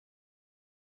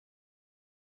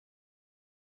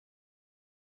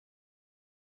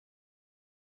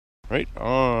Right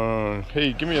on.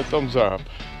 Hey, give me a thumbs up.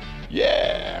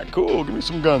 Yeah, cool. Give me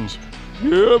some guns.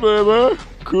 Yeah, baby.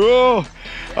 Cool.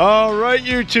 All right,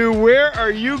 you two, where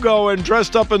are you going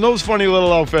dressed up in those funny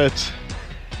little outfits?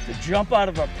 To jump out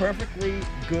of a perfectly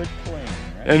good plane.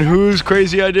 Right? And whose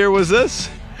crazy idea was this?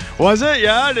 Was it?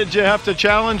 Yeah? Did you have to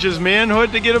challenge his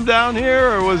manhood to get him down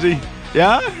here, or was he?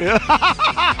 Yeah?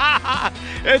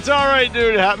 It's all right,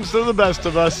 dude. It happens to the best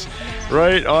of us.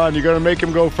 Right on. You gonna make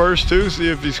him go first too? See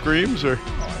if he screams or?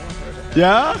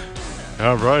 Yeah?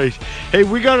 All right. Hey,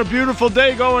 we got a beautiful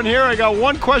day going here. I got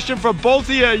one question for both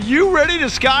of you. You ready to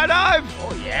skydive?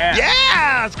 Oh yeah.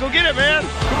 Yeah! Let's go get it, man. Cool.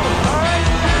 All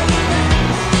right.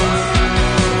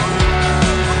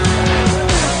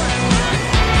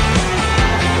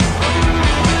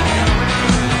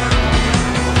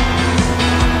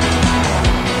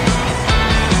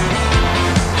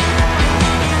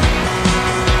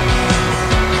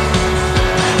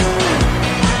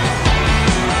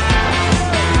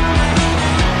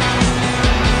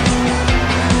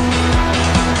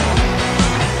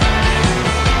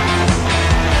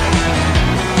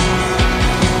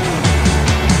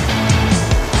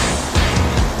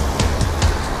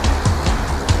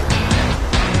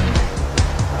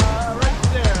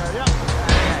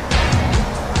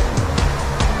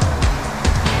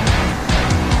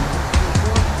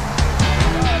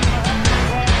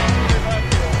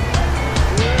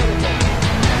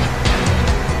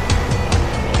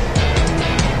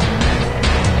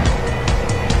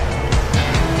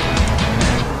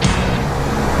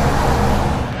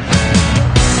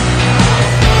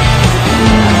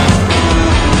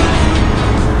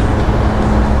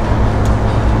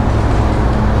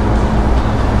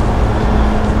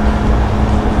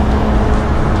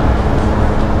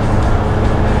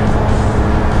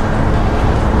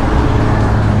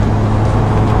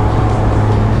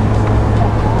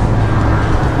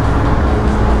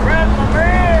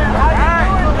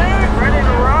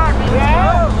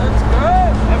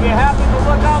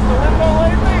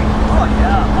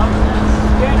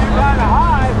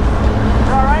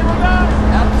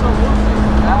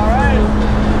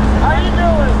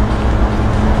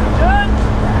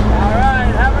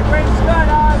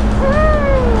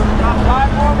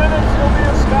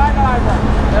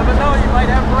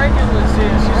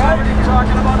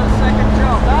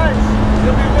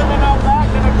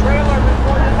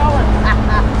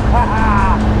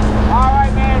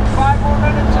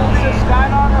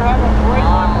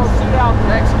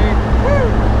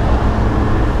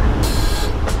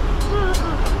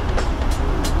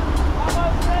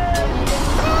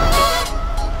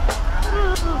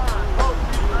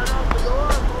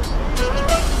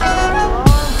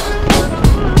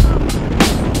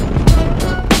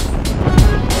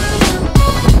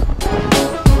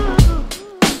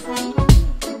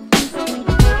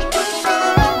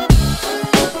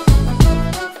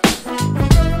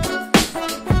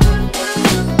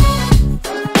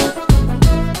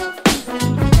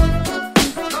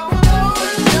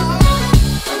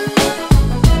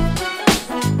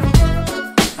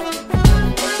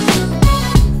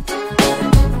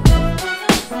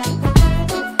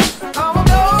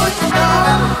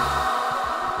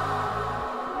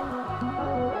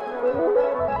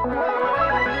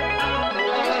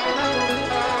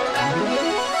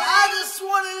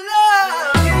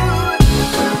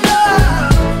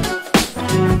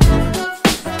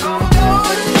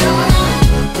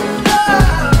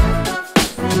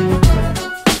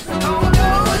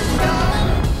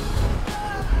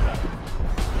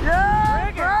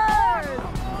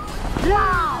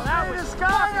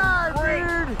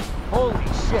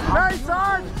 Nice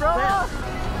arms, brother.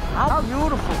 How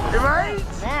beautiful. Right?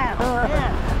 Man.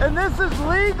 And this is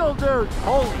legal, dude.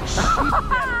 Holy shit,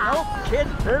 man. No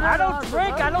kidding. I don't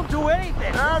drink. I don't do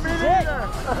anything. No, me neither.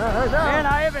 Man,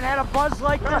 I haven't had a buzz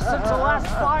like this since the last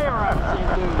fire I was in,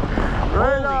 dude.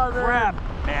 Right Holy on, crap.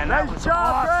 Man, that nice was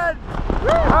job, awesome.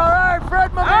 Fred. All right,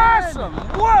 Fred, my man. Awesome.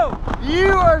 Whoa.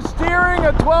 You are steering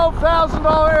a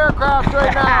 $12,000 aircraft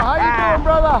right now. How you doing,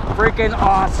 brother? Freaking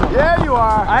awesome. Yeah, you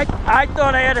are. I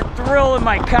thought I had a thrill in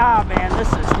my car, man. This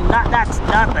is that's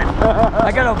nothing.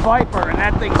 I got a Viper, and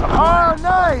that thing's a blast. Oh,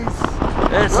 nice.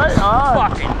 This right is on.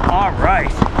 fucking all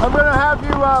right. I'm gonna have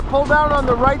you pull down on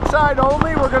the right side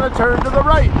only. We're gonna turn to the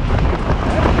right.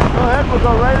 Go ahead, we'll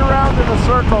go right around in a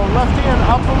circle. Left hand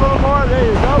up a little more, there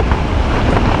you go.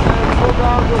 And pull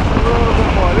down just a little bit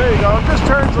more, there you go. It just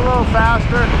turns a little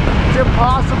faster. It's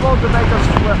impossible to make us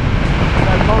flip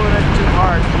by pulling it too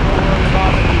hard. So don't worry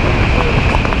about it.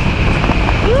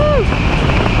 Woo!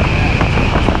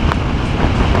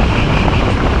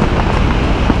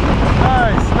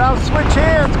 Nice, now switch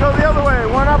hands, go the other way.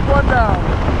 One up, one down.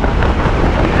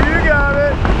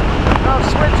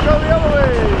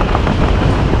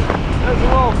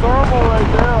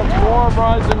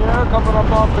 there coming up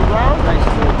off the ground. Nice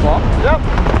little bump. Yep.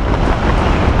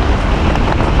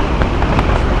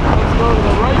 Let's go to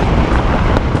the right.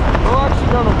 We're actually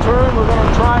going to turn. We're going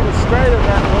to try to stay in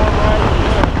that warm ride in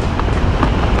there.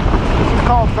 This is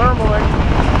called thermaling.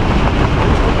 We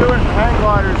used to do it in hang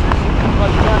gliders.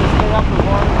 Like trying to stay up as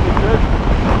long as we could.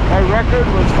 My record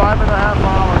was 5.5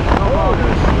 hours. No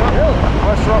bogus. Really?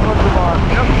 West Rutland, Vermont.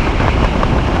 Yep.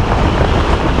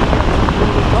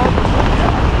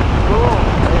 Cool.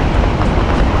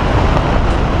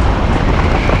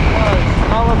 Alright,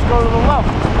 now let's go to the left.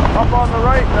 Up on the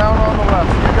right, down on the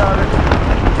left. You got it.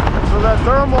 So that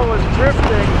thermal is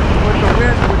drifting with the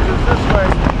wind, which is this way.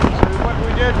 So what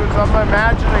we did was I'm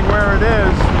imagining where it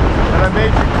is, and I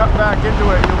made you cut back into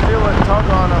it. You'll feel it tug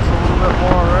on us a little bit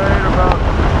more, right about.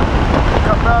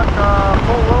 Cut back,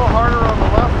 pull a little harder on the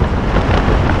left.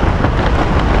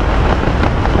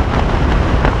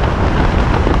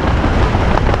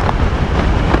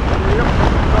 Yep,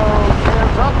 so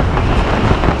hands up.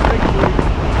 Basically,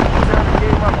 trying to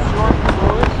game up short, so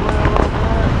this way a little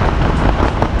bit.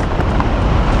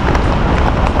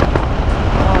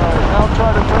 Alright, now try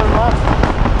to turn left.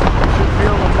 You should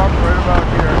feel the bump right about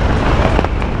here.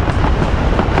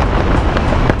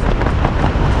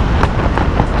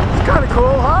 Kind of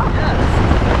cool, huh? Yeah, this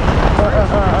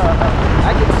is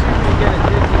I can see when you get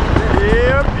addicted to this.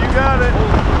 Yep, you got it.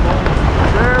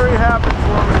 Very happy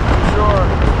for me, for sure.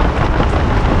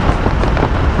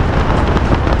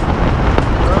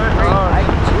 Right Great on.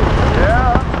 height, too.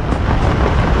 Yeah.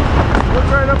 Look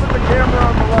right up at the camera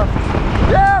on the left.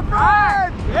 Yeah,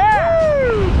 Brian! Yeah!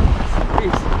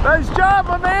 Woo! Nice job,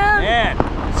 my man! Man,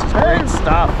 this is great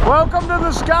stuff. Welcome to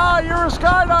the sky. You're a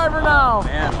skydiver now.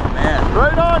 Man, oh man.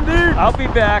 Right on, dude. I'll be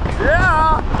back.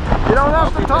 Yeah. You don't have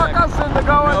I'll to be talk back. us into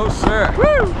going. No, sir.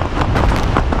 Woo!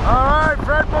 All right,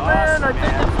 Fred, my man. I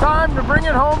think it's time to bring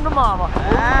it home to Mama.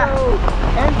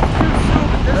 And too soon.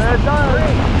 This is Done.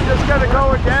 You just gotta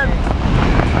go again.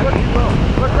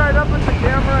 Look right up at the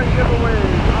camera and give a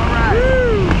wave. all right.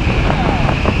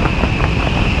 Woo!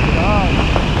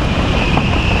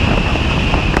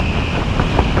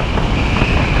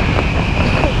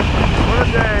 What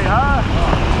a day, huh?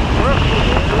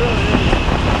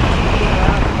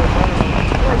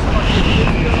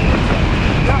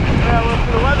 Yeah,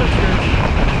 look, the weather's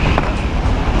good.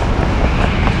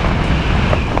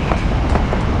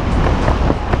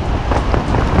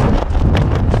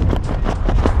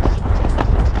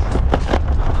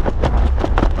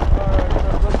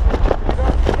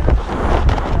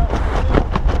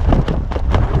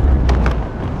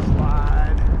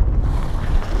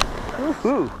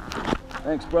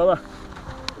 Thanks, brother.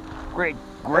 Great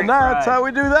And that's ride. how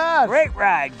we do that. Great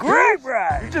ride. Great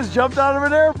ride. You just jumped out of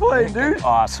an airplane, dude.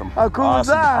 Awesome. How cool is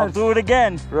Awesome. that? I'll do it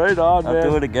again. Right on, man. I'll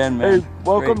do it again, man. Hey,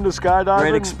 welcome Great- to skydiving.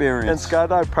 great experience. And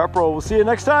Skydive Pepperell. We'll see you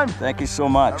next time. Thank you so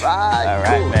much. All right, All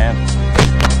right, cool. man.